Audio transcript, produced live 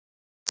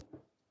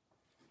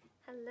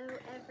Hello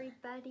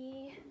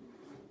everybody,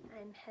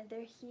 I'm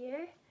Heather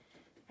here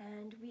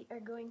and we are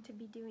going to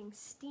be doing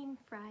Steam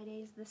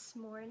Fridays this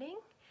morning.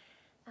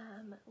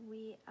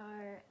 We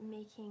are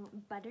making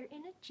butter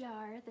in a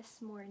jar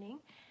this morning,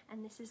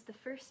 and this is the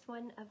first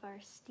one of our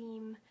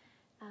Steam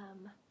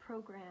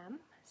program.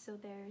 So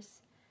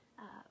there's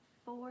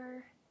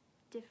 4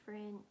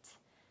 different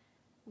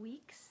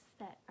weeks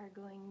that are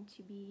going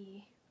to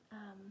be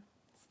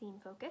Steam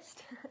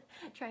focused.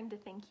 Trying to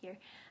think here.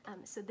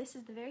 So this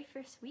is the very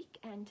first week,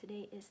 and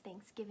today is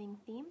Thanksgiving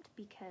themed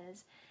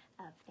because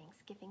of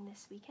Thanksgiving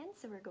this weekend.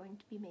 So we're going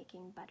to be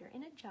making butter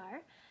in a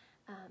jar.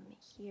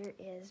 Here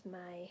is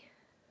my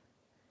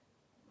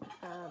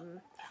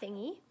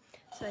thingy.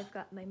 So I've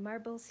got my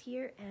marbles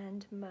here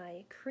and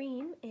my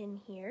cream in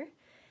here,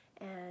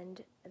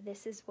 and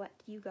this is what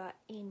you got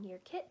in your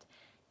kit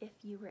if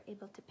you were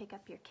able to pick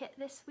up your kit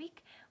this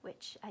week,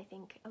 which I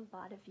think a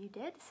lot of you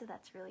did, so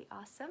that's really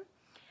awesome.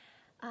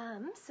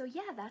 So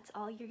yeah, that's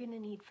all you're gonna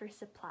need for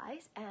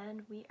supplies,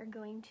 and we are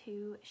going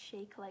to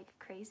shake like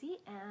crazy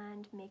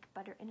and make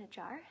butter in a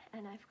jar.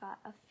 And I've got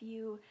a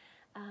few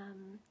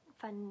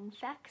fun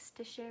facts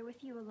to share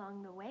with you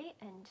along the way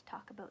and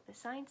talk about the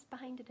science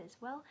behind it as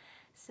well.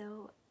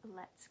 So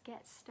let's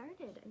get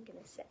started. I'm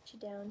gonna set you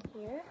down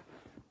here,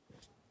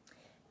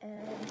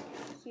 and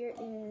here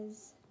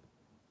is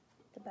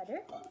the butter,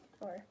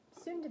 or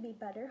soon to be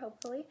butter,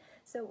 hopefully.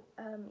 So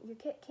your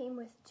kit came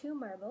with 2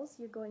 marbles.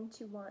 You're going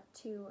to want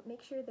to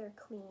make sure they're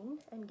clean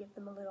and give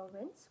them a little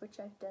rinse, which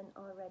I've done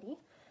already.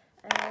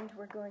 And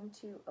we're going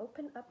to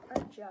open up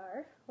our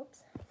jar.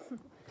 Oops.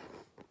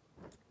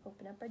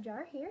 Open up our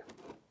jar here.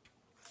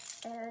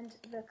 And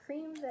the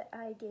cream that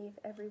I gave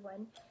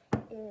everyone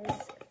is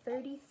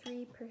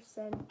 33%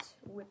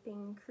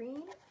 whipping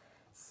cream.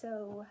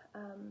 So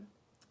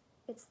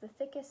it's the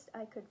thickest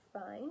I could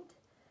find.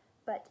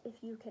 But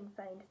if you can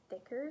find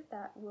thicker,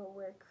 that will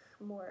work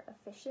more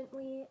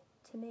efficiently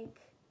to make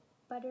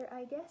butter,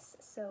 I guess.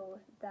 So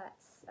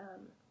that's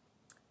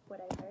what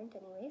I learned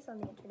anyways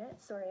on the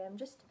internet. Sorry, I'm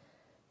just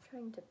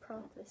trying to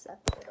prop this up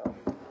a little.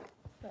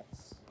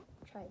 Let's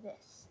try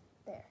this.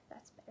 There,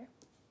 that's better.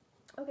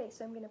 Okay,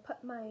 so I'm going to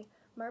put my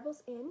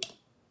marbles in.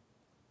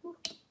 Ooh,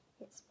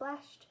 it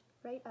splashed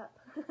right up.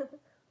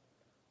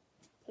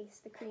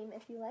 Taste the cream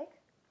if you like.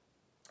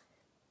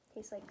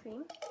 Tastes like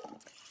cream.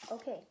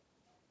 Okay.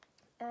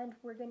 And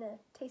we're going to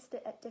taste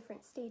it at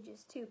different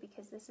stages too,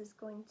 because this is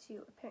going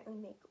to apparently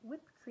make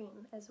whipped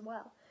cream as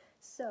well.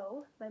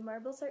 So my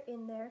marbles are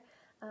in there.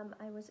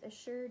 I was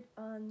assured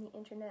on the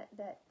internet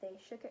that they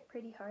shook it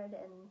pretty hard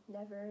and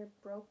never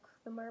broke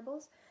the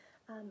marbles.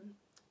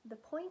 The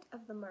point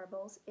of the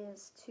marbles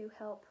is to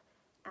help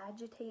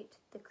agitate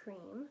the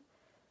cream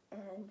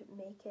and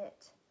make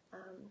it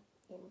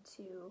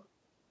into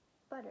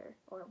butter,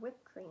 or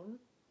whipped cream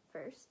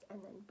first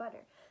and then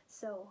butter.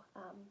 So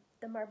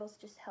the marbles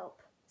just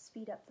help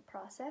speed up the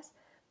process,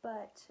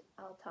 but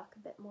I'll talk a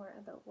bit more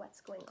about what's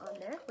going on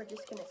there. We're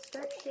just going to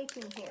start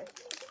shaking here.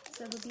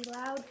 So it'll be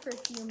loud for a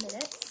few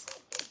minutes,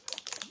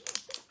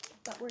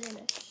 but we're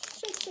going to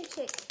shake, shake,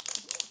 shake.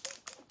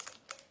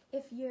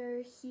 If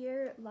you're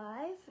here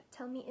live,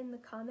 tell me in the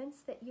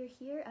comments that you're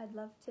here. I'd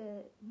love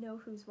to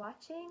know who's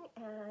watching,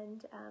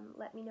 and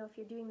let me know if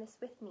you're doing this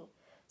with me.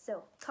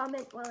 So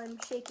comment while I'm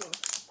shaking.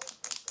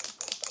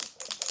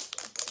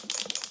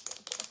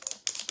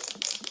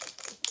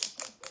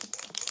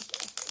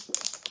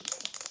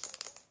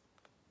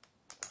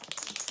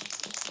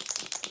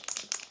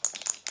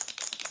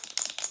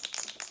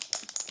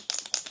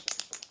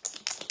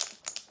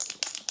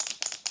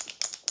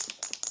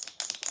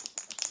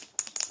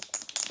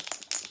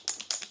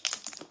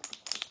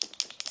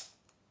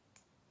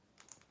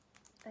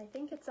 I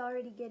think it's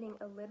already getting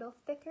a little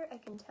thicker, I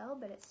can tell,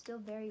 but it's still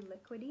very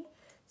liquidy.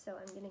 So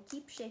I'm going to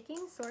keep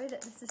shaking. Sorry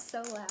that this is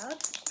so loud.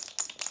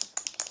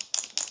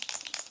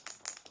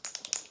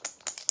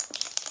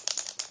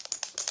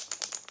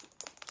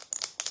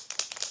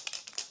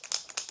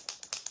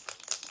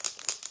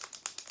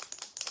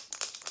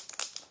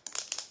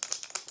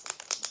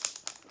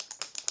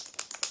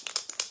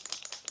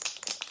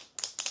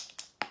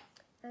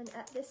 And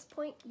at this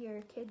point,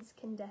 your kids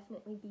can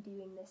definitely be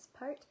doing this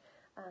part.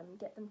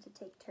 Get them to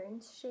take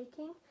turns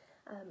shaking.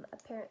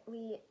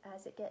 Apparently,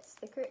 as it gets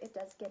thicker, it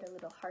does get a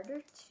little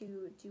harder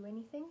to do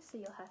anything, so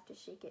you'll have to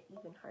shake it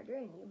even harder,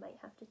 and you might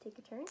have to take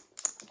a turn.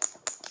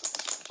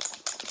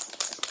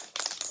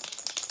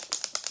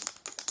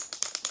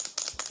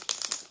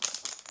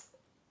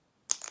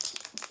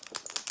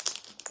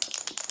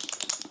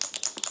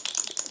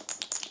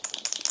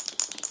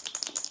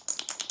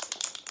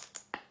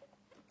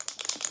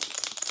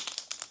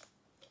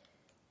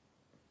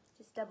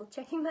 Double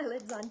checking my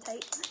lid's on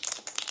tight.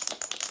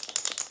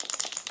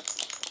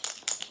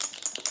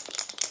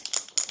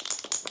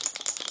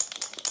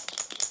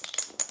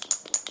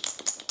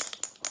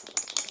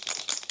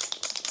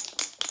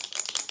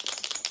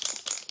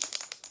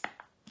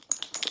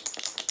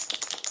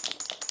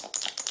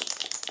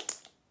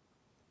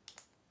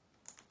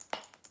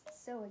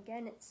 So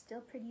again, it's still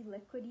pretty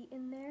liquidy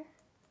in there.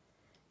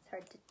 It's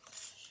hard to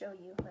show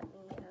you. Let me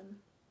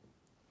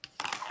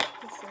put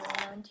this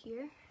around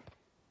here.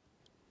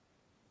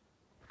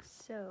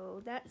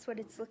 So that's what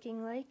it's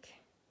looking like.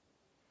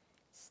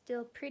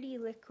 Still pretty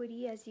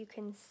liquidy, as you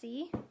can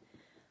see,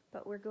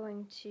 but we're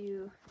going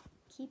to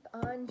keep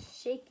on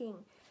shaking.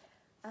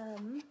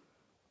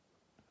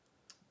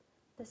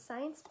 The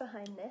science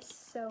behind this,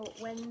 so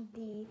when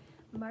the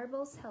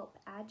marbles help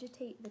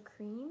agitate the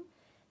cream,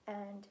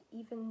 and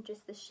even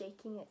just the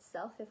shaking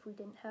itself, if we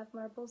didn't have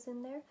marbles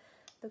in there,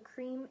 the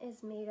cream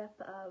is made up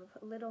of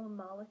little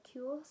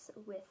molecules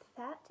with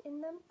fat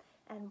in them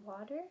and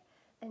water,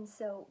 and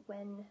so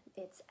when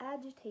it's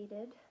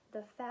agitated,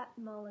 the fat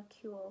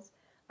molecules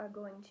are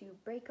going to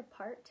break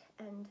apart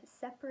and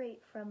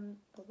separate from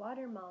the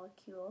water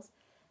molecules,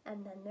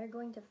 and then they're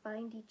going to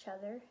find each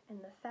other,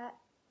 and the fat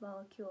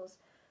molecules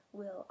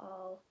will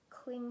all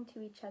cling to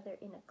each other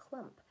in a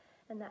clump,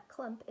 and that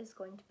clump is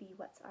going to be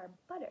what's our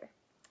butter.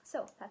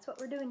 So that's what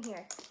we're doing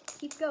here.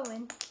 Keep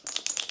going.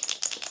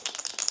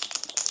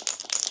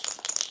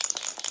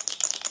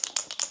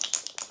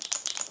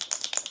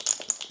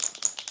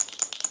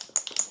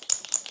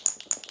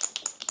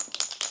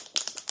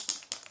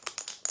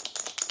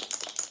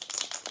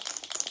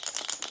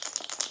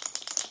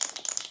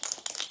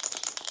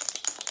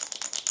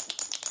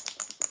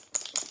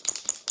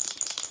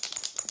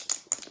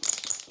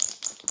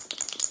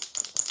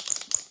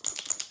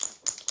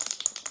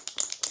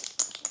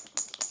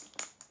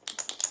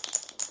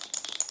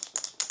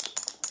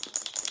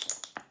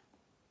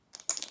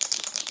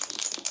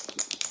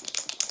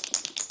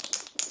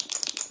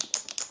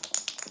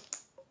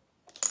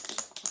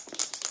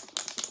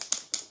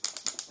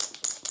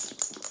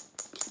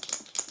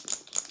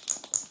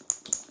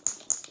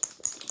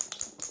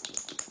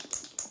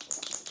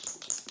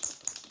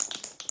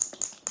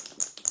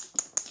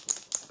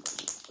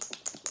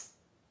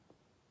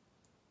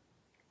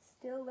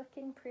 Still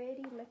looking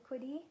pretty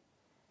liquidy,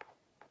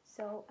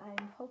 so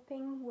I'm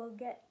hoping we'll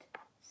get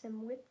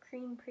some whipped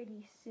cream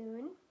pretty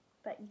soon,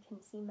 but you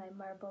can see my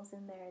marbles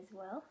in there as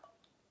well.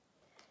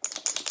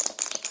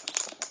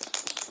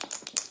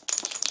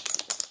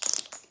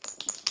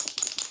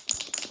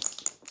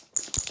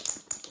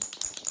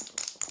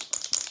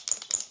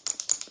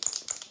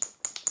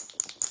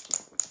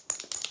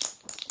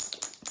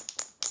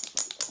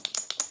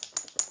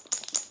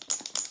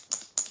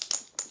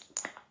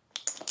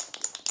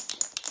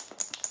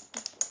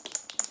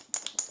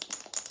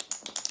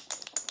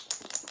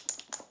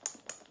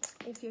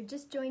 If you're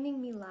just joining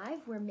me live,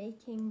 we're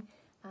making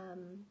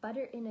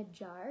butter in a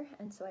jar,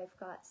 and so I've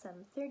got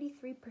some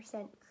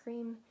 33%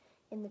 cream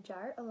in the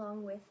jar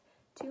along with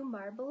 2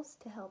 marbles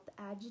to help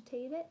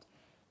agitate it,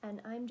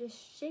 and I'm just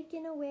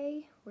shaking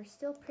away. We're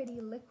still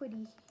pretty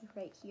liquidy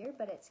right here,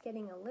 but it's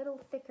getting a little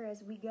thicker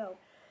as we go.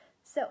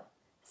 So,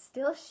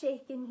 still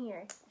shaking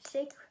here.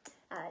 Shake,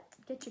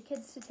 get your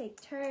kids to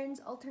take turns,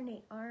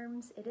 alternate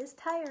arms. It is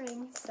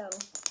tiring, so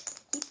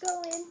keep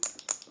going.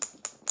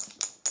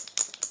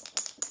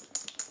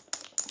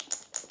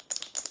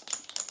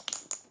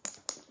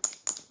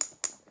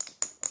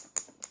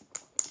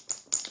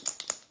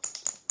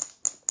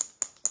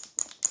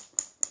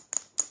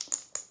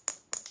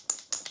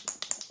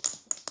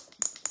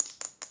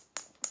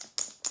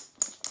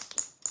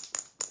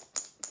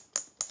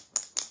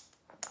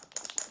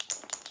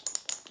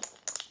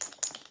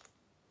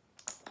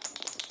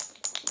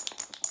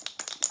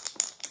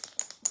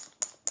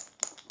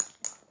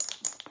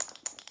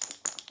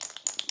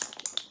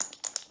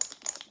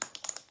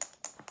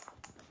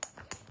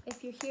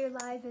 If you're here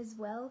live as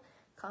well,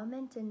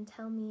 comment and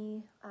tell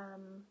me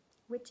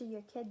which of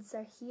your kids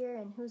are here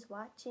and who's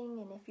watching,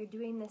 and if you're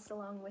doing this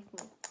along with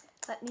me.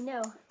 Let me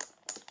know.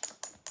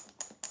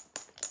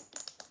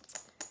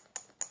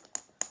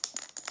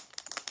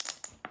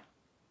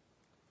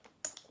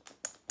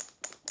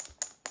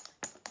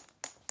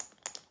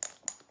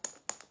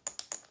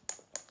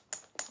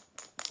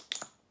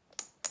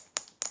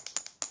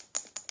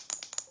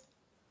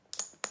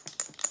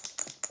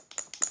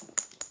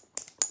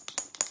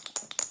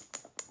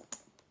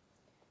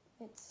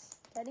 It's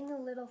getting a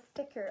little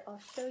thicker.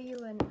 I'll show you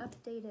an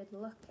updated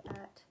look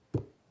at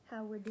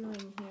how we're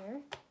doing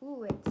here.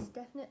 Ooh, it's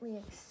definitely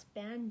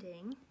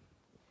expanding.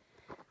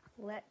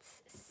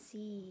 Let's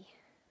see.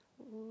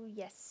 Ooh,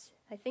 yes.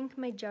 I think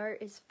my jar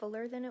is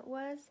fuller than it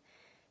was,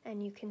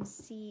 and you can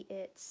see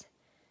it's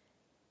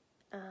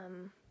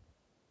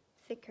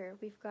thicker.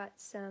 We've got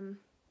some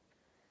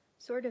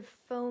sort of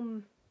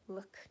foam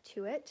look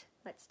to it.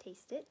 Let's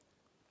taste it.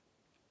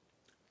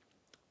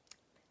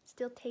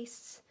 Still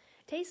tastes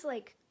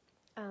like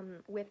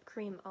whipped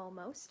cream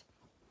almost.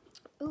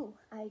 Ooh,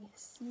 I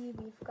see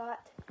we've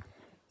got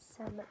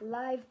some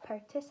live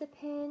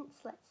participants.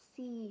 Let's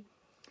see.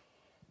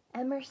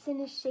 Emerson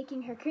is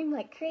shaking her cream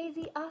like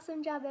crazy.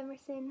 Awesome job,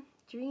 Emerson.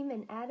 Dream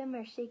and Adam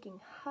are shaking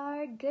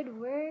hard. Good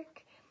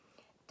work.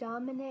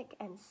 Dominic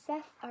and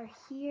Seth are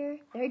here.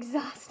 They're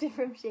exhausted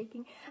from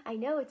shaking. I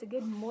know, it's a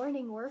good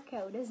morning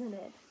workout, isn't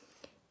it?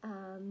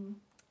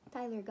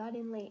 Tyler got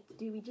in late.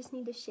 Do we just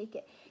need to shake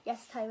it?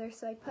 Yes, Tyler.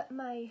 So I put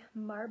my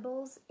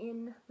marbles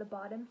in the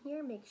bottom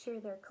here. Make sure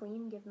they're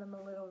clean. Give them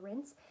a little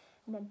rinse.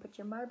 And then put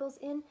your marbles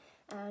in.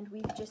 And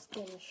we've just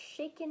been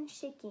shaking.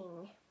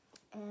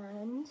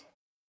 And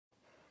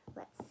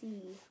let's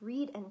see.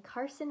 Reed and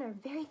Carson are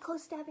very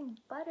close to having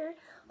butter.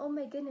 Oh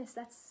my goodness,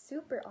 that's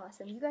super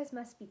awesome. You guys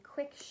must be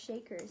quick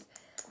shakers.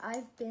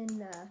 I've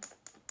been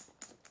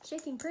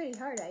shaking pretty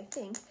hard, I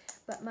think.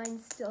 But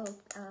mine's still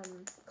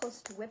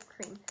close to whipped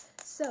cream.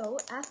 So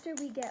after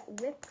we get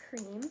whipped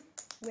cream,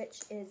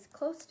 which is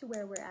close to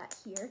where we're at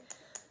here,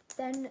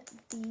 then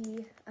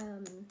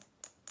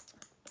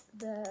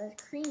the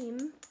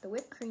cream, the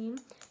whipped cream,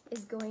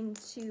 is going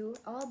to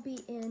all be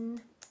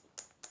in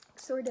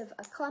sort of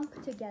a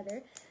clump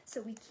together.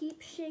 So we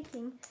keep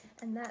shaking,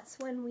 and that's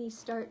when we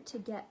start to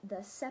get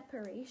the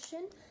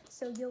separation.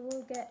 So you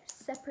will get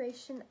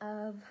separation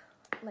of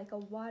like a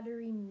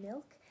watery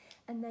milk,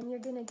 and then you're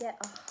gonna get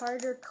a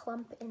harder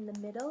clump in the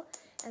middle,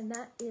 and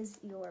that is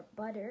your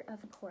butter,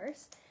 of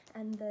course,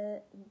 and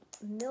the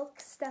milk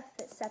stuff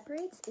that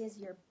separates is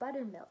your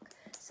buttermilk.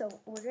 So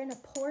we're gonna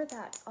pour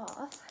that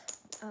off.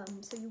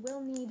 So you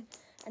will need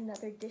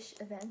another dish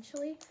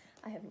eventually.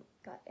 I haven't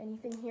got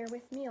anything here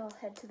with me. I'll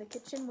head to the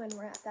kitchen when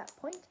we're at that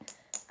point.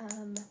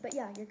 But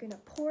yeah, you're gonna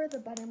pour the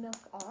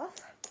buttermilk off,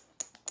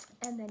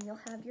 and then you'll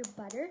have your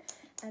butter,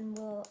 and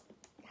we'll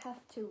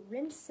have to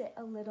rinse it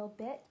a little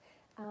bit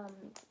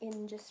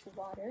in just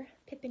water.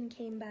 Pippin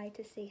came by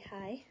to say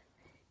hi.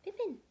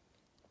 Pippin,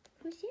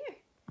 who's here?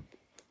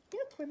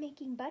 Look, we're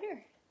making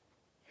butter.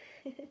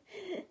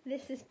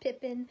 This is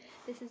Pippin.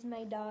 This is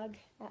my dog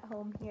at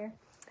home here.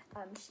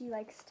 She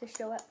likes to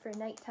show up for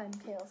nighttime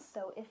tales,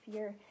 so if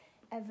you're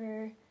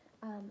ever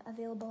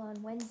available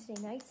on Wednesday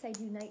nights, I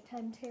do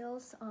nighttime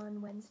tales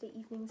on Wednesday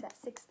evenings at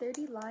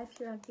 6:30 live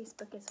here on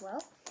Facebook as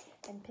well,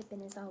 and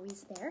Pippin is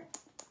always there.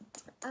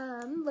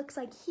 Looks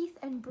like Heath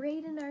and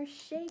Braden are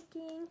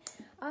shaking.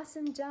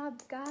 Awesome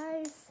job,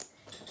 guys.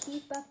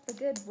 Keep up the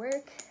good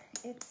work.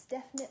 It's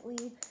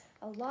definitely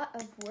a lot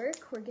of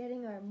work. We're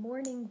getting our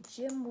morning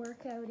gym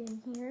workout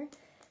in here,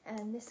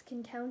 and this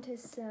can count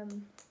as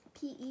some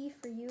PE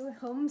for you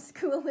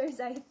homeschoolers,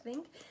 I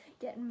think.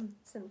 Getting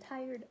some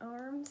tired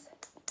arms.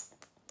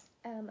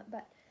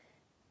 But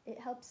it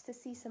helps to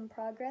see some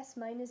progress.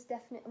 Mine is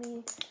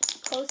definitely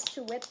close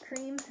to whipped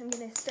cream. I'm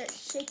gonna start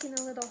shaking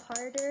a little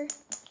harder.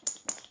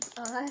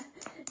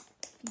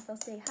 People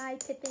say hi,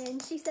 Pippin.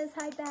 She says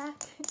hi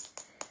back.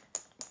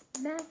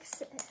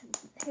 Max,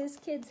 his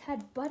kids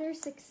had butter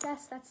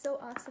success. That's so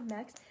awesome,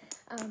 Max.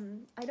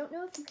 I don't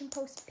know if you can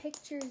post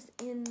pictures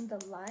in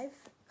the live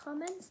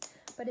comments,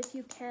 but if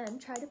you can,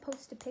 try to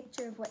post a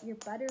picture of what your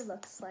butter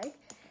looks like.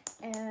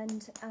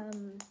 And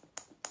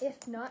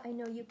if not, I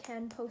know you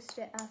can post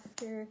it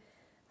after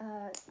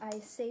I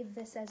save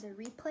this as a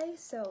replay.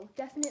 So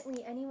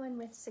definitely anyone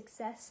with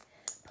success,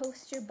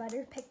 post your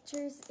butter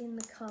pictures in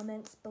the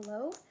comments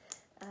below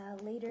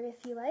later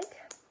if you like.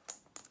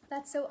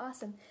 That's so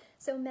awesome.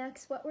 So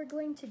Max, what we're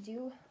going to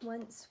do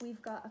once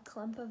we've got a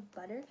clump of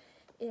butter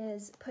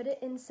is put it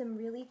in some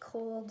really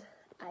cold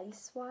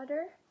ice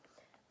water.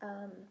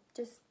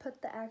 Just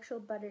put the actual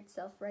butter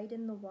itself right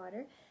in the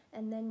water,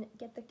 and then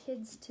get the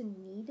kids to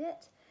knead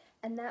it,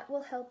 and that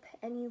will help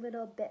any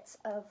little bits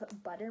of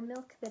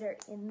buttermilk that are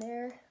in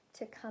there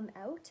to come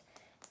out,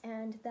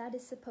 and that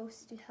is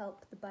supposed to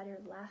help the butter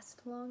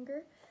last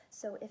longer.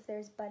 So if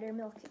there's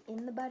buttermilk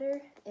in the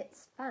butter,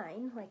 it's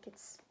fine, like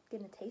it's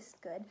gonna taste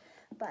good,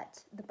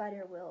 but the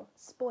butter will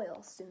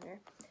spoil sooner.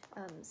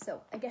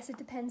 So I guess it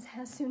depends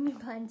how soon you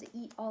plan to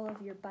eat all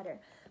of your butter,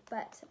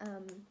 but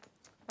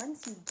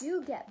once you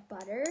do get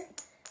butter,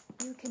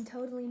 you can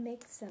totally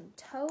make some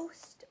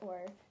toast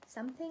or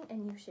something,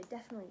 and you should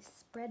definitely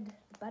spread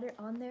the butter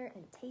on there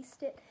and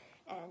taste it,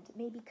 and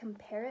maybe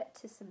compare it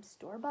to some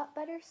store-bought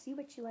butter, see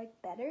what you like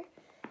better,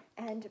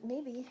 and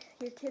maybe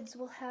your kids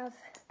will have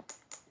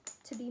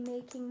to be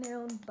making their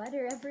own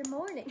butter every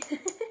morning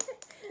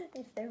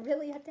if they're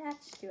really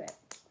attached to it.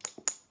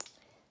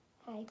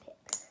 Hi, Pip.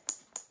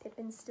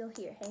 Pippin's still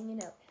here,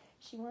 hanging out.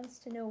 She wants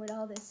to know what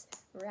all this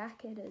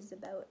racket is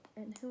about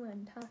and who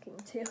I'm talking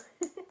to.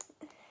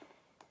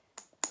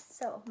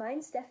 So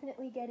mine's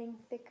definitely getting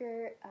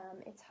thicker.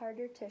 It's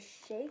harder to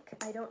shake.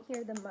 I don't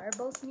hear the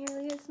marbles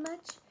nearly as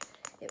much.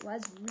 It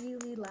was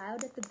really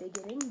loud at the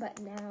beginning, but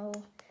now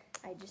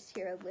I just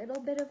hear a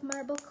little bit of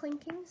marble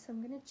clinking, so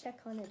I'm gonna check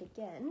on it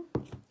again.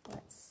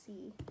 Let's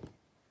see.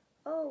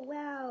 Oh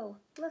wow,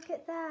 look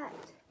at that.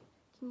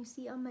 Can you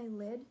see on my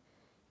lid?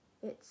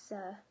 It's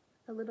a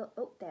little,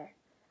 oh there.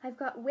 I've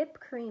got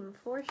whipped cream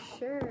for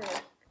sure.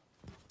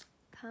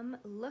 Come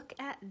look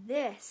at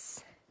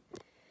this.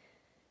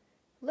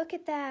 Look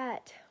at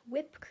that,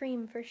 whipped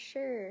cream for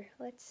sure.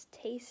 Let's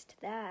taste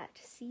that.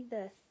 See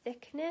the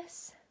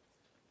thickness?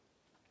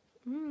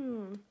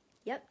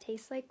 Yep,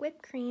 tastes like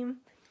whipped cream.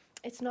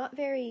 It's not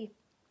very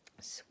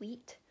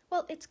sweet.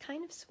 Well, it's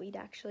kind of sweet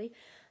actually,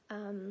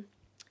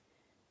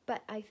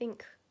 but I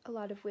think a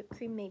lot of whipped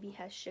cream maybe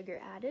has sugar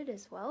added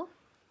as well.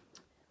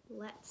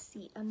 Let's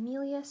see,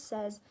 Amelia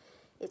says,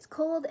 it's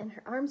cold and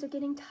her arms are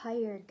getting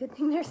tired. Good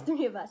thing there's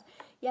 3 of us.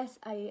 Yes,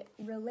 I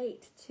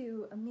relate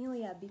to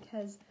Amelia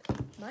because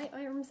my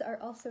arms are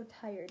also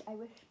tired. I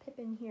wish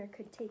Pippin here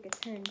could take a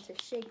turn to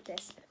shake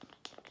this.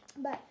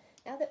 But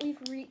now that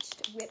we've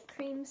reached whipped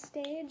cream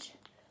stage,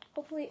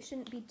 hopefully it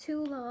shouldn't be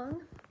too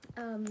long.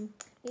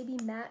 Maybe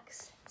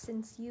Max,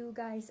 since you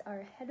guys are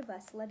ahead of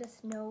us, let us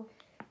know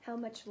how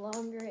much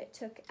longer it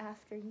took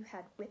after you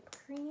had whipped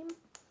cream.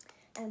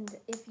 And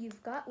if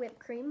you've got whipped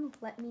cream,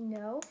 let me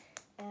know.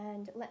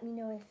 And let me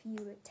know if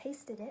you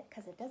tasted it,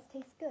 because it does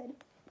taste good.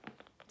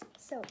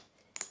 So,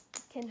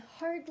 you can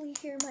hardly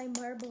hear my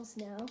marbles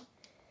now.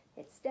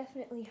 It's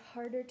definitely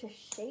harder to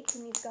shake,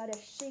 and you've got to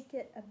shake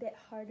it a bit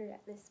harder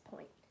at this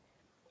point.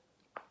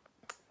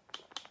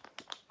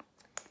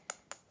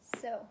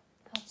 So,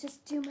 I'll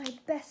just do my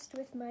best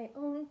with my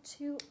own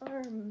 2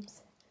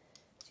 arms.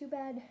 Too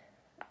bad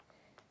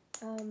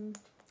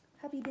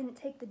hubby didn't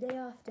take the day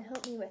off to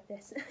help me with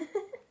this.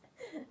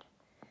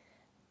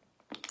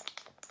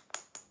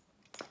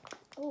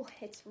 Oh,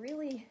 it's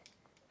really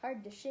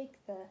hard to shake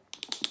the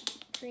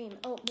cream.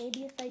 Oh,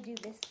 maybe if I do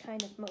this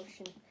kind of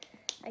motion.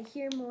 I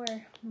hear more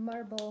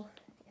marble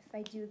if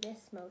I do this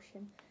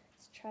motion.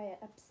 Let's try it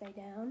upside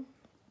down.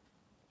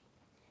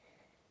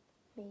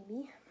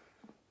 Maybe.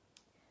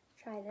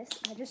 Try this.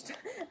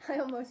 I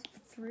almost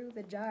threw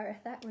the jar.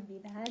 That would be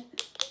bad.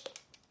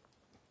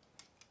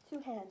 2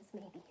 hands,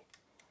 maybe.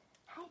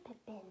 Hi,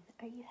 Pippin.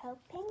 Are you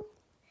helping?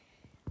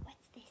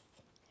 What's this?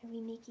 Are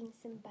we making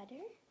some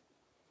butter?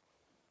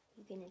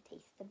 You gonna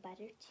taste the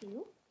butter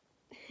too?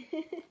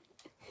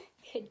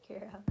 Good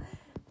girl.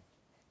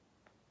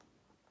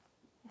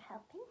 You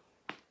helping?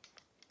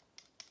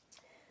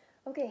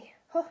 Okay.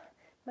 Oh,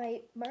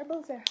 my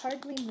marbles are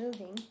hardly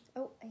moving.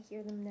 Oh, I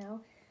hear them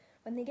now.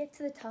 When they get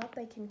to the top,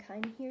 I can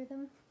kind of hear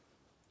them.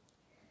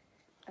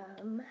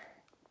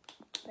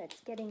 But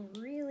it's getting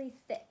really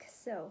thick,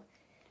 so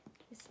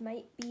this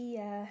might be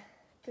a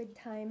good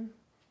time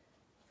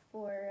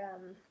for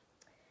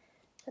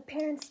the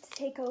parents to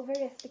take over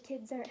if the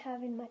kids aren't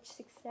having much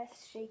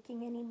success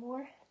shaking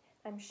anymore.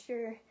 I'm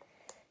sure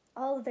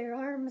all of their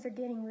arms are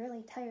getting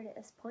really tired at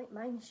this point.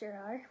 Mine sure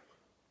are.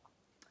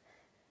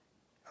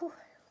 Whew.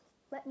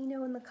 Let me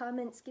know in the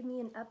comments. Give me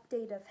an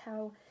update of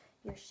how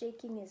your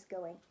shaking is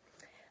going.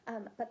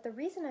 But the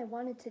reason I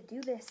wanted to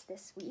do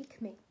this week,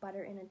 make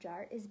butter in a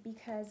jar, is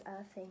because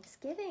of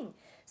Thanksgiving.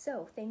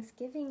 So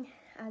Thanksgiving,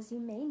 as you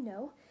may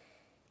know,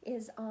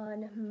 is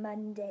on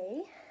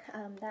Monday.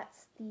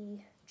 That's the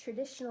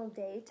traditional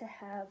day to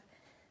have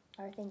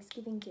our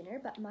Thanksgiving dinner,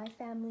 but my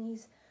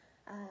family's,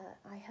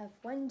 I have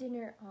one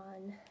dinner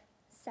on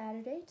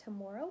Saturday,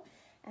 tomorrow,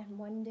 and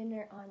one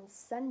dinner on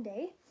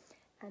Sunday,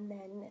 and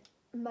then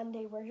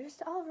Monday we're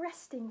just all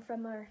resting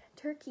from our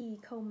turkey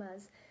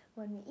comas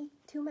when we eat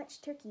too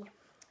much turkey.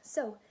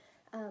 So,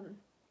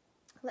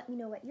 let me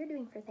know what you're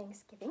doing for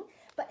Thanksgiving.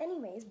 But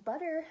anyways,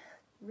 butter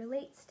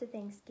relates to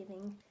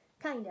Thanksgiving,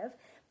 kind of,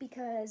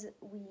 because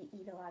we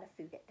eat a lot of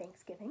food at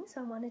Thanksgiving.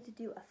 So I wanted to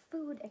do a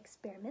food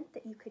experiment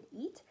that you could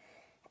eat.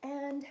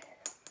 And,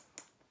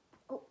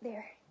 oh,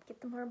 there, get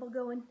the marble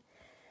going.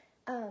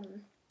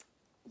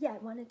 Yeah, I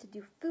wanted to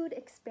do food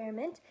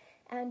experiment,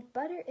 and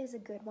butter is a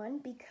good one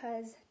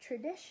because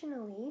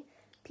traditionally,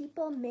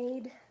 people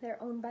made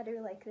their own butter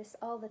like this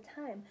all the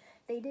time.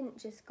 They didn't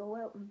just go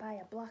out and buy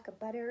a block of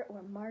butter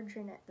or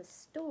margarine at the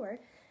store.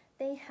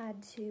 They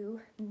had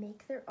to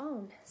make their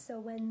own. So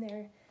when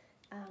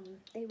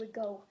they would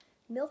go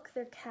milk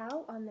their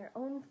cow on their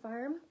own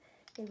farm,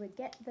 they would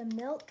get the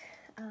milk.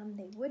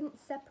 They wouldn't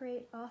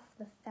separate off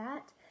the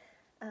fat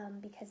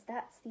because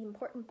that's the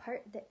important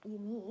part that you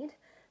need.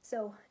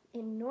 So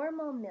in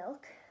normal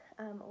milk,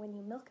 when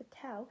you milk a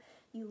cow,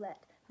 you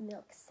let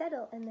milk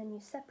settle and then you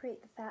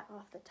separate the fat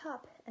off the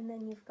top, and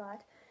then you've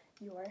got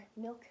your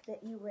milk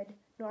that you would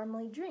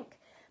normally drink.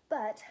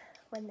 But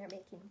when they're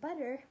making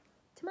butter,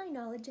 to my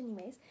knowledge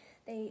anyways,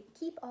 they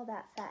keep all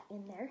that fat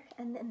in there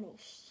and then they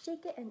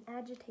shake it and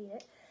agitate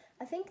it.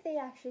 I think they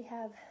actually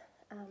have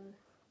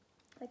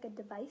like a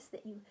device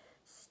that you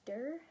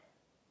stir.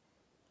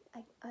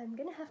 I'm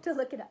gonna have to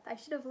look it up. I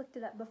should have looked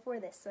it up before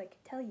this so I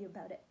could tell you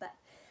about it, but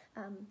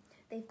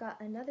they've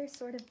got another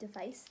sort of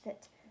device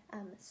that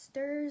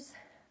stirs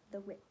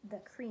the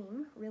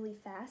cream really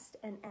fast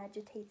and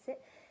agitates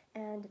it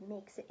and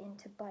makes it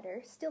into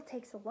butter. Still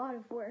takes a lot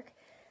of work,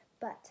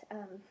 but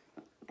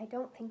I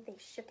don't think they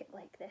shook it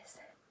like this.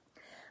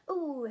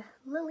 Oh,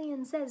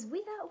 Lillian says,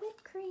 we got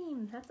whipped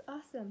cream. That's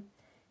awesome.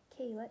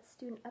 Okay, let's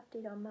do an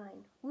update on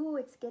mine. Ooh,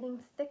 it's getting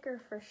thicker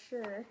for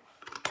sure.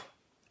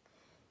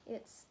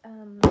 It's,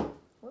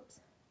 whoops.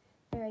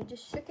 There, I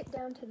just shook it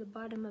down to the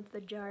bottom of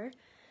the jar.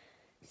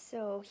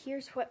 So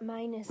here's what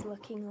mine is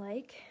looking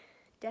like.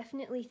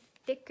 Definitely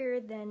thicker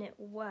than it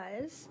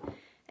was.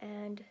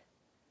 And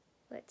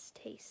let's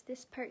taste.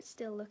 This part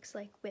still looks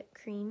like whipped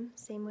cream.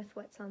 Same with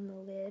what's on the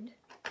lid.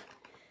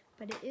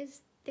 But it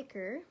is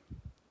thicker.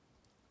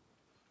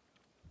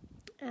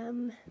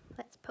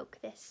 Let's poke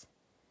this.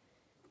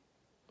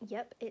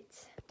 Yep,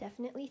 it's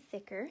definitely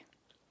thicker.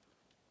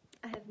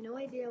 I have no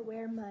idea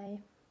where my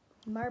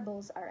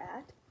marbles are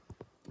at,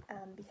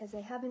 because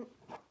I haven't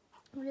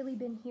really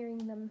been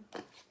hearing them.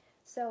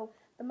 So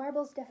the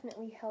marbles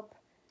definitely help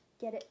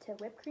get it to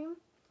whipped cream,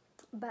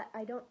 but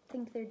I don't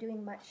think they're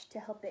doing much to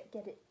help it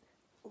get it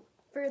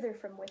further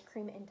from whipped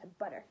cream into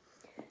butter.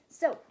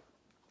 So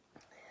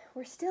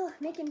we're still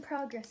making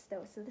progress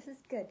though, so this is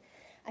good.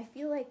 I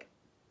feel like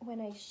when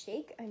I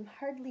shake, I'm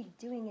hardly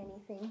doing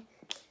anything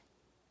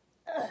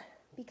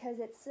because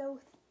it's so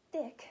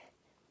thick,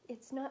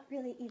 it's not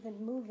really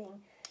even moving.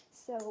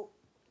 So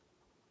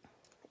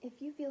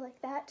if you feel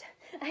like that,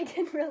 I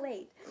can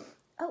relate.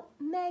 Oh,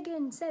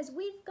 Megan says,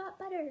 we've got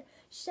butter.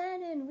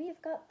 Shannon,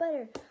 we've got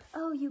butter.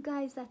 Oh, you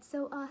guys, that's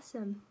so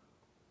awesome.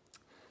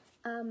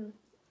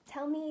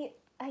 Tell me,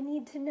 I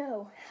need to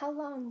know, how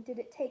long did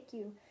it take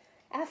you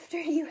after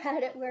you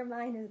had it where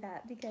mine is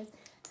at? Because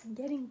I'm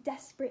getting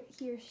desperate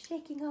here,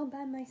 shaking all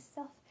by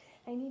myself.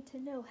 I need to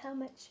know how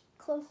much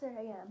closer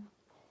I am.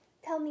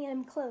 Tell me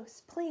I'm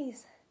close,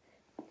 please.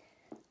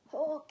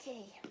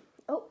 Okay.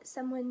 Oh,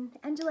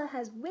 Angela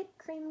has whipped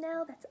cream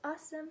now. That's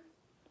awesome.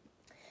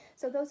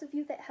 So those of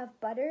you that have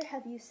butter,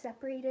 have you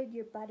separated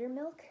your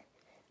buttermilk?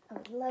 I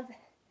would love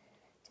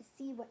to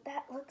see what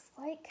that looks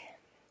like.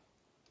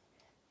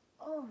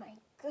 Oh my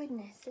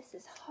goodness, this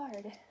is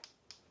hard.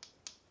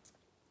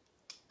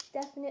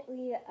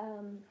 Definitely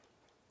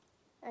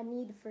a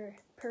need for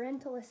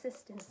parental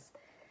assistance.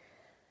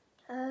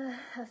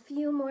 A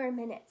few more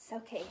minutes.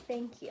 Okay,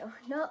 thank you.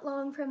 Not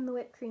long from the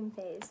whipped cream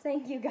phase.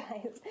 Thank you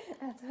guys.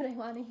 That's what I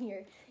want to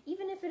hear.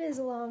 Even if it is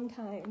a long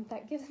time,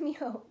 that gives me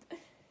hope.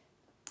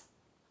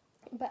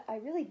 But I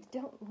really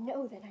don't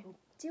know that I'm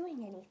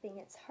doing anything.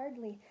 It's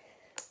hardly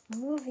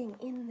moving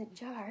in the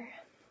jar.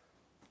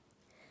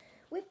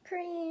 Whipped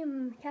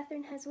cream!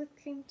 Catherine has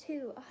whipped cream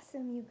too.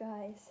 Awesome, you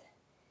guys.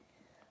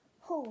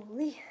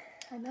 Holy,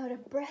 I'm out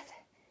of breath.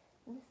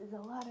 This is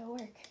a lot of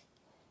work.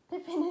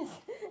 Pippin is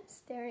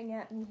staring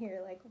at me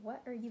here like,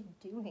 what are you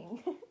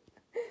doing?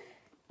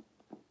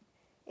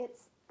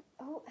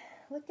 Oh,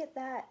 look at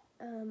that.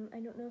 I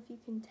don't know if you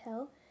can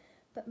tell,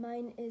 but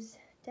mine is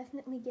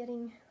definitely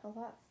getting a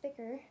lot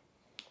thicker.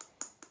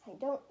 I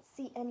don't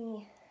see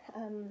any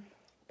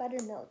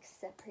buttermilk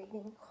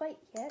separating quite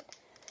yet,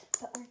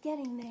 but we're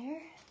getting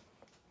there.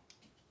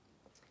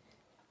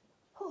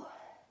 Whew.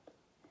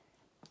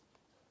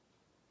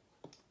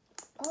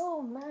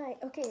 Oh my,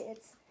 okay,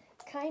 it's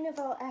kind of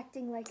all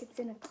acting like it's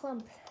in a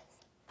clump.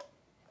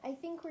 I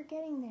think we're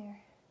getting there.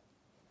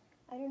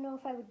 I don't know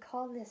if I would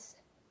call this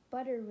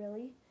butter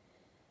really,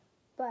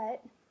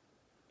 but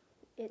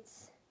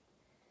it's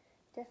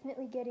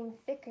definitely getting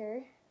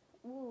thicker.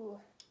 Ooh.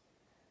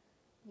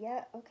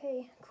 Yeah,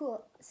 okay,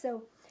 cool.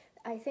 So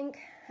I think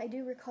I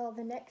do recall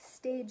the next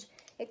stage,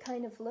 it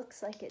kind of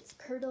looks like it's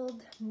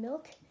curdled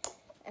milk,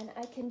 and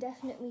I can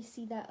definitely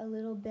see that a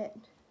little bit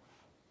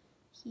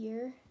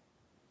here.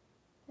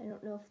 I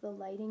don't know if the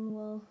lighting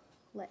will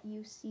let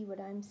you see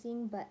what I'm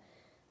seeing, but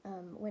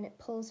when it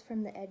pulls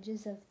from the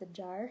edges of the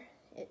jar,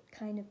 it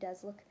kind of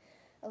does look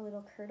a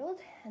little curdled,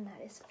 and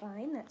that is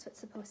fine. That's what's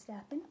supposed to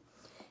happen.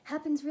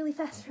 Happens really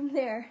fast from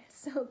there.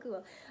 So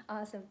cool.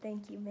 Awesome.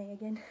 Thank you,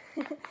 Megan.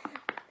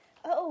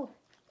 Oh,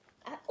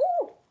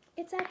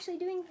 it's actually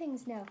doing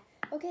things now.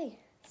 Okay,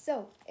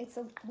 so it's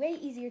way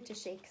easier to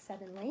shake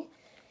suddenly,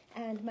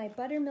 and my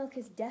buttermilk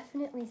is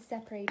definitely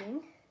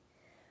separating.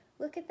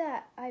 Look at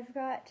that. I've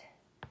got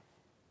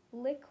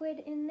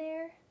liquid in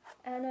there,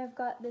 and I've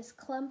got this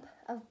clump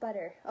of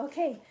butter.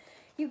 Okay,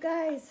 you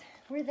guys,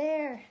 we're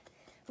there.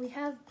 We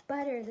have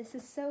butter. This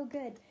is so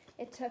good.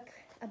 It took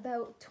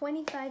about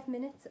 25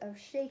 minutes of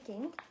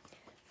shaking,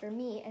 for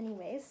me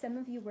anyways. Some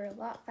of you were a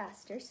lot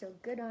faster, so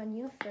good on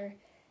you for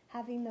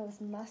having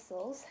those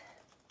muscles.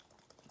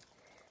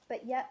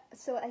 But yeah,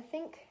 so I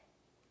think,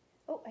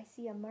 oh, I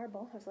see a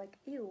marble. I was like,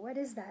 ew, what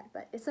is that?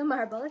 But it's a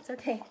marble, it's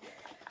okay.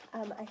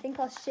 I think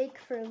I'll shake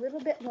for a little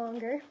bit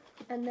longer,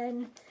 and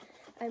then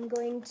I'm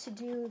going to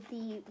do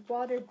the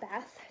water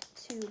bath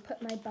to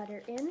put my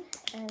butter in,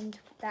 and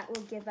that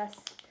will give us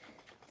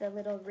the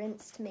little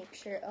rinse to make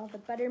sure all the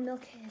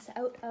buttermilk is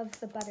out of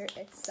the butter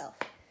itself.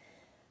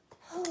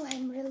 Oh,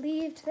 I'm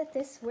relieved that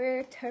this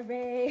worked.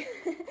 Hooray!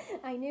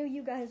 I knew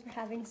you guys were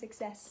having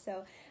success,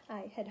 so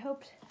I had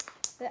hoped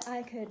that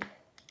I could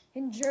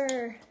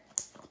endure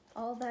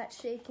all that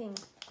shaking.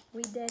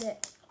 We did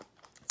it.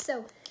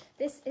 So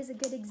this is a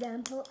good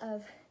example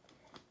of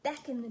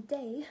back in the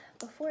day,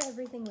 before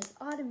everything was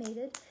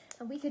automated,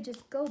 and we could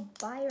just go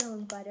buy our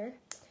own butter.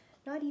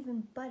 Not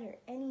even butter,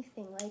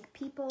 anything. Like,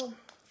 people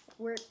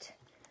worked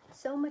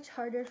so much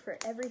harder for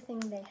everything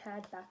they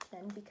had back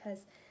then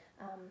because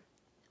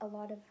a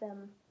lot of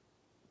them,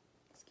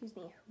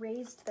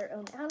 raised their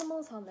own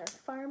animals on their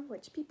farm,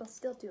 which people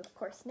still do, of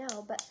course,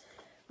 now, but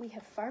we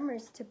have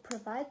farmers to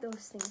provide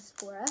those things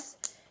for us,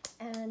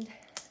 and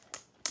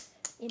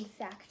in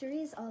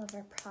factories, all of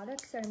our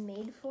products are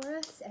made for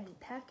us and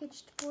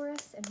packaged for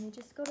us, and we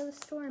just go to the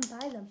store and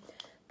buy them.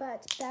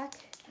 But back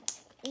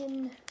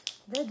in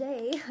the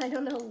day, I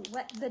don't know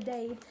what the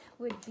day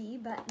would be,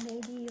 but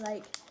maybe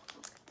like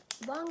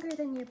longer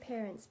than your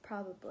parents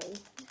probably.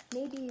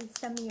 Maybe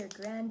some of your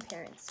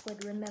grandparents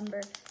would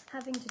remember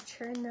having to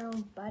churn their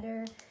own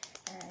butter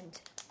and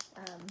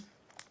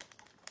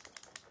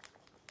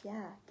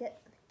yeah,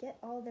 get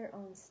all their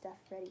own stuff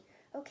ready.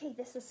 Okay,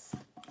 this is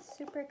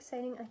super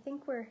exciting. I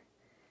think we're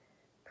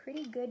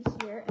pretty good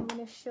here. I'm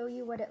going to show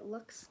you what it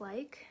looks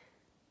like.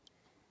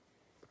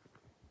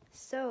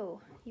 So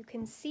you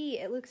can see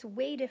it looks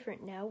way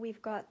different now.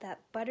 We've got that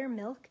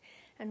buttermilk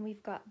and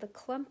we've got the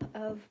clump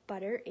of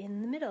butter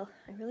in the middle.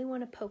 I really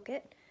want to poke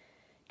it.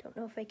 Don't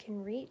know if I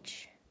can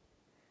reach.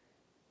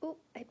 Oh,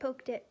 I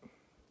poked it.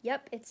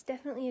 Yep, it's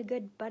definitely a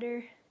good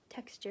butter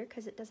texture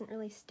because it doesn't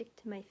really stick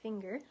to my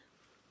finger.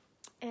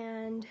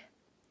 And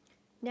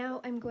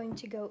now I'm going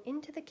to go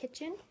into the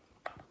kitchen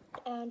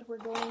and we're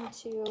going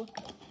to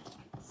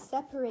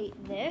separate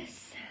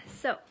this.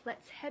 So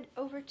let's head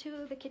over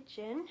to the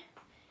kitchen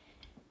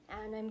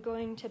and I'm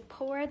going to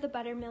pour the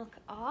buttermilk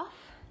off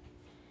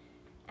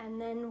and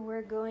then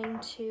we're going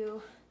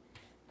to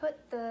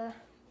put the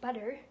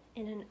butter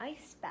in an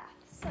ice bath.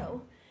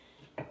 So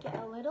get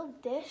a little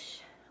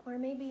dish or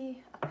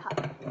maybe a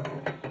cup.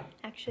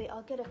 Actually,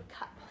 I'll get a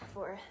cup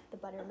for the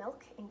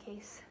buttermilk in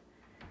case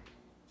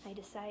I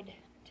decide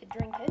to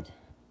drink it.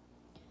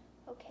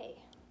 Okay,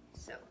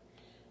 so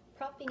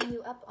propping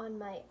you up on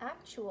my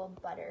actual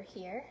butter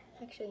here.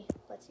 Actually,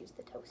 let's use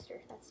the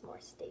toaster. That's more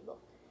stable.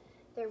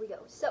 There we go.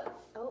 So,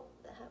 oh,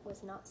 that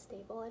was not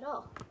stable at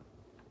all.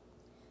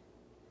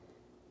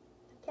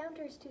 The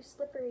counter is too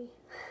slippery.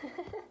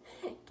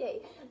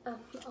 Okay,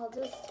 I'll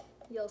just,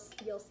 you'll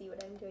see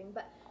what I'm doing,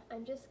 but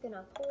I'm just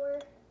gonna pour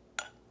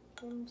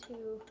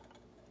into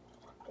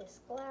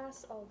this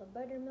glass all the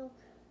buttermilk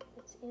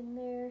that's in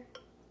there.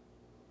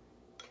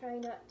 Try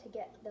not to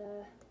get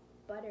the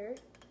butter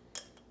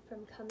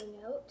from coming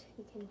out.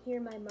 You can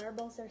hear my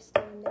marbles are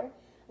still in there.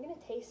 I'm gonna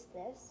taste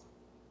this.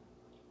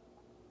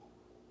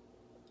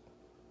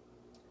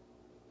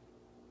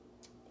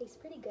 Tastes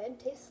pretty good.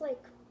 Tastes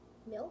like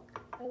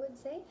milk, I would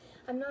say.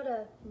 I'm not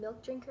a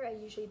milk drinker. I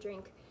usually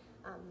drink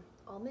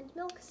almond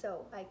milk,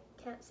 so I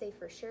can't say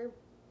for sure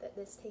that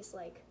this tastes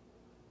like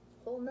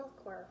whole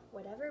milk or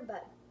whatever,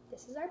 but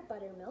this is our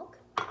buttermilk.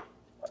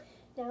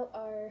 Now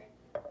our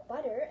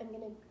butter, I'm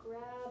gonna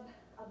grab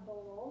a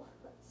bowl.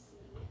 Let's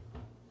see.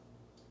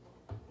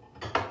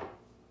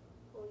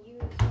 We'll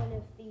use one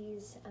of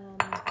these,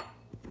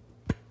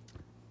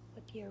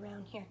 flip you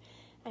around here.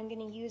 I'm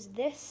gonna use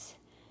this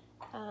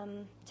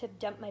to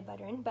dump my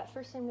butter in, but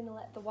first I'm gonna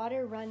let the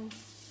water run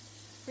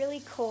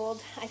really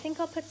cold. I think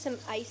I'll put some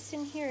ice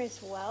in here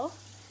as well.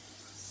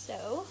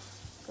 So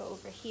go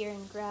over here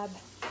and grab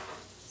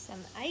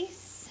some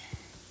ice.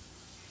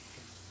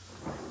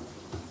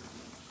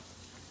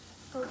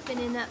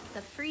 Opening up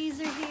the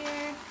freezer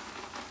here.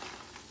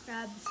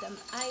 Grab some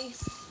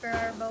ice for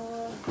our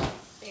bowl.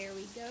 There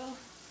we go.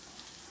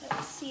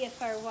 Let's see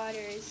if our water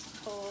is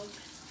cold.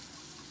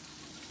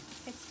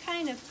 It's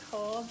kind of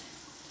cold.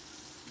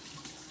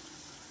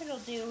 It'll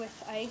do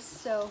with ice,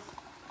 so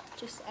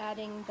just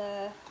adding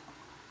the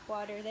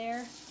water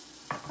there.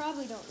 I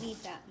probably don't need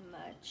that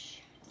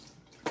much.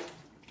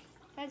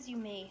 As you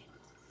may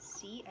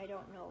see, I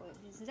don't know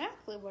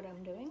exactly what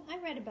I'm doing. I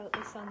read about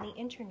this on the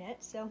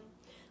internet, so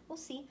we'll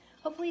see.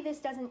 Hopefully this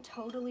doesn't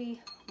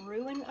totally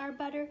ruin our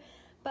butter,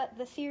 but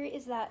the theory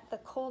is that the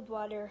cold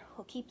water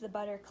will keep the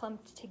butter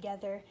clumped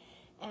together,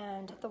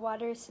 and the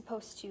water is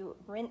supposed to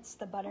rinse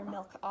the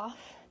buttermilk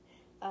off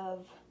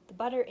of the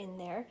butter in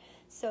there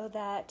so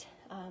that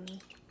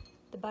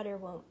the butter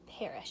won't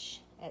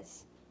perish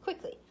as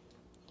quickly.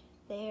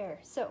 There,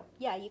 so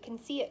yeah, you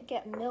can see it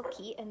get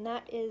milky, and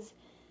that is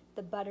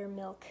the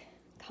buttermilk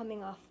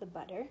coming off the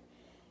butter.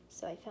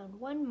 So I found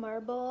one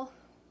marble.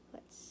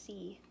 Let's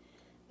see.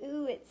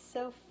 Ooh, it's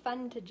so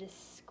fun to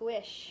just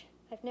squish.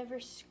 I've never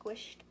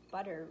squished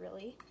butter,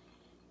 really.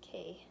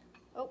 Okay.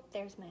 Oh,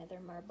 there's my other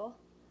marble.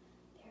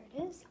 There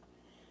it is.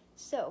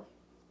 So,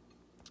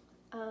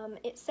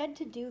 it said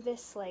to do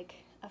this like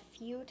a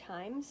few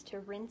times, to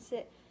rinse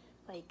it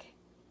like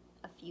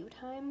a few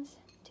times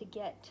to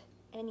get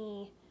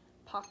any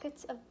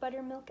pockets of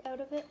buttermilk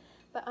out of it,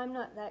 but I'm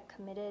not that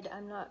committed.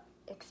 I'm not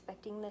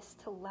expecting this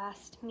to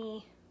last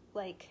me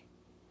like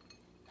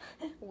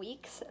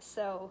weeks,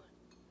 so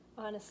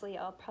honestly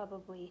I'll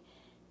probably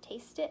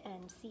taste it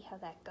and see how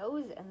that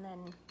goes, and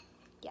then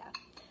yeah.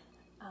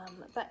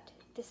 But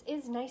this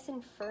is nice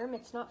and firm.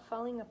 It's not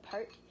falling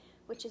apart,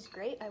 which is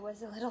great. I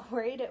was a little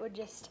worried it would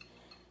just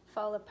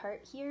fall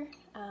apart here,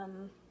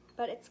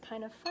 but it's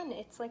kind of fun.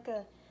 It's like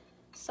a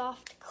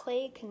soft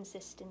clay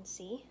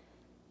consistency,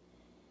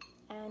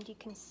 and you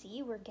can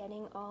see we're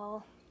getting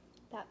all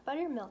that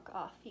buttermilk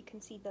off. You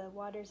can see the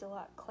water's a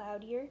lot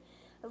cloudier,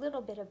 a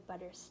little bit of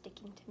butter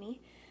sticking to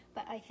me,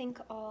 but I think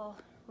I'll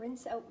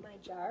rinse out my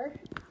jar.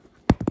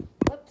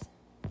 Whoops,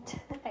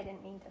 I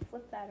didn't mean to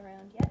flip that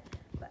around yet,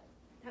 but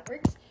that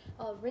works.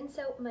 I'll rinse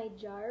out my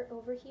jar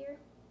over here.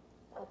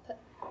 I'll put,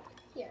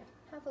 here,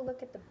 have a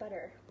look at the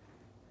butter.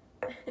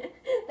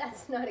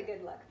 That's not a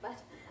good look,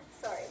 but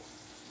sorry.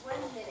 1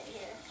 minute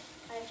here.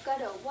 I've got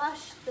to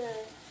wash the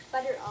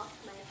butter off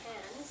my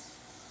hands.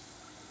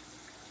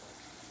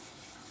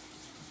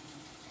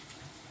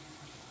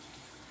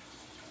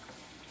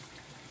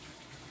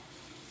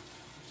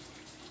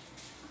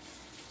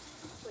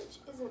 Which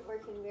isn't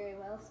working very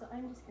well, so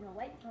I'm just going to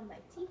wipe on my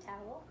tea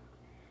towel.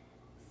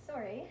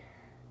 Sorry,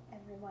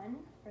 everyone,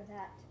 for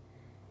that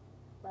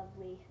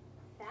lovely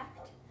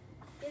fact.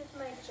 Give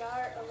my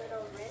jar a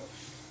little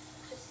rinse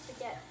just to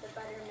get the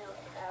buttermilk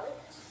out.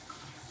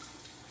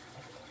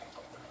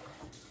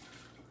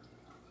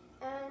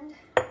 And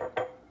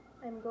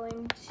I'm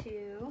going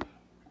to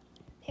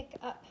pick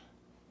up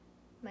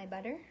my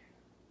butter,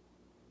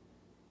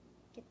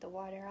 get the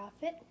water off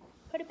it,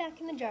 put it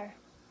back in the jar.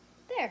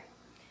 There.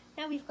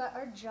 Now we've got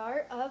our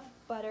jar of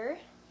butter,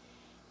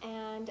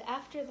 and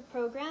after the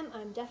program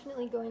I'm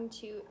definitely going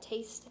to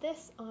taste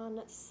this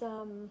on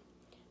some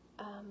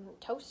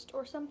toast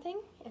or something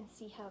and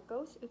see how it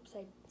goes. Oops,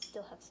 I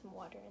still have some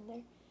water in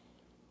there.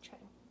 Try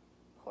and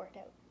pour it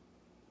out.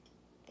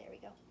 There we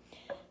go.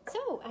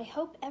 So I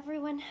hope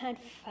everyone had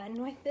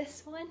fun with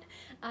this one.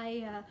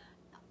 I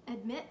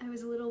admit I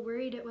was a little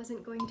worried it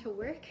wasn't going to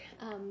work,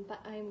 but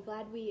I'm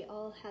glad we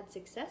all had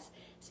success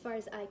as far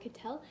as I could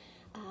tell.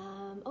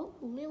 Oh,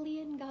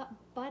 Lillian got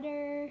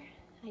butter.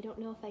 I don't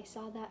know if I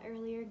saw that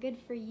earlier. Good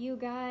for you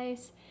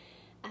guys.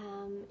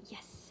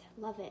 Yes,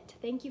 love it.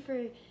 Thank you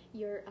for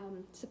your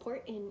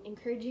support in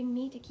encouraging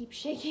me to keep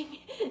shaking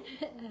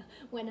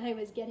when I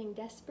was getting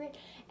desperate.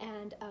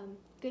 And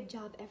good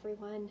job,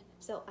 everyone.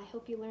 So I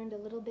hope you learned a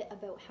little bit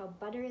about how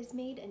butter is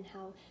made and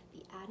how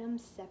the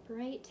atoms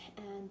separate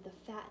and the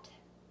fat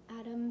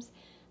atoms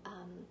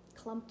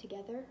clump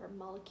together, or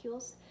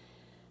molecules.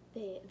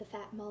 The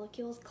fat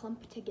molecules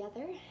clump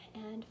together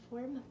and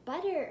form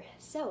butter.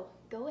 So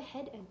go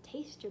ahead and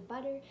taste your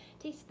butter,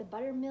 taste the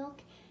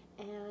buttermilk,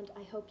 and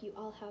I hope you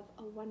all have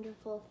a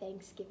wonderful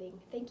Thanksgiving.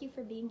 Thank you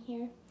for being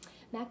here.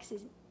 Max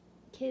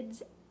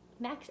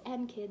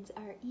and kids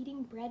are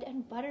eating bread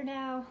and butter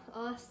now.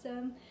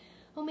 Awesome.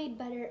 Homemade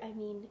butter, I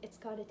mean, it's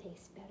gotta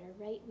taste better,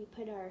 right? We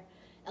put our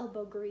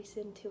elbow grease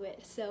into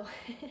it, so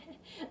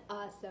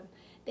awesome.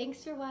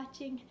 Thanks for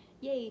watching.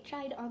 Yay,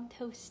 tried on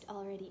toast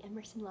already.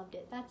 Emerson loved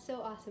it. That's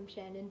so awesome,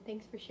 Shannon.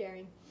 Thanks for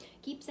sharing.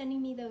 Keep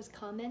sending me those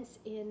comments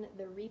in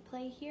the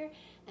replay here,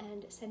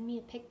 and send me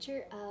a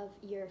picture of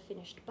your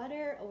finished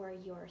butter or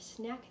your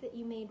snack that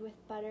you made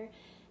with butter,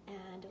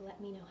 and let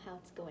me know how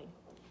it's going.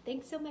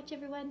 Thanks so much,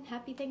 everyone.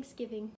 Happy Thanksgiving.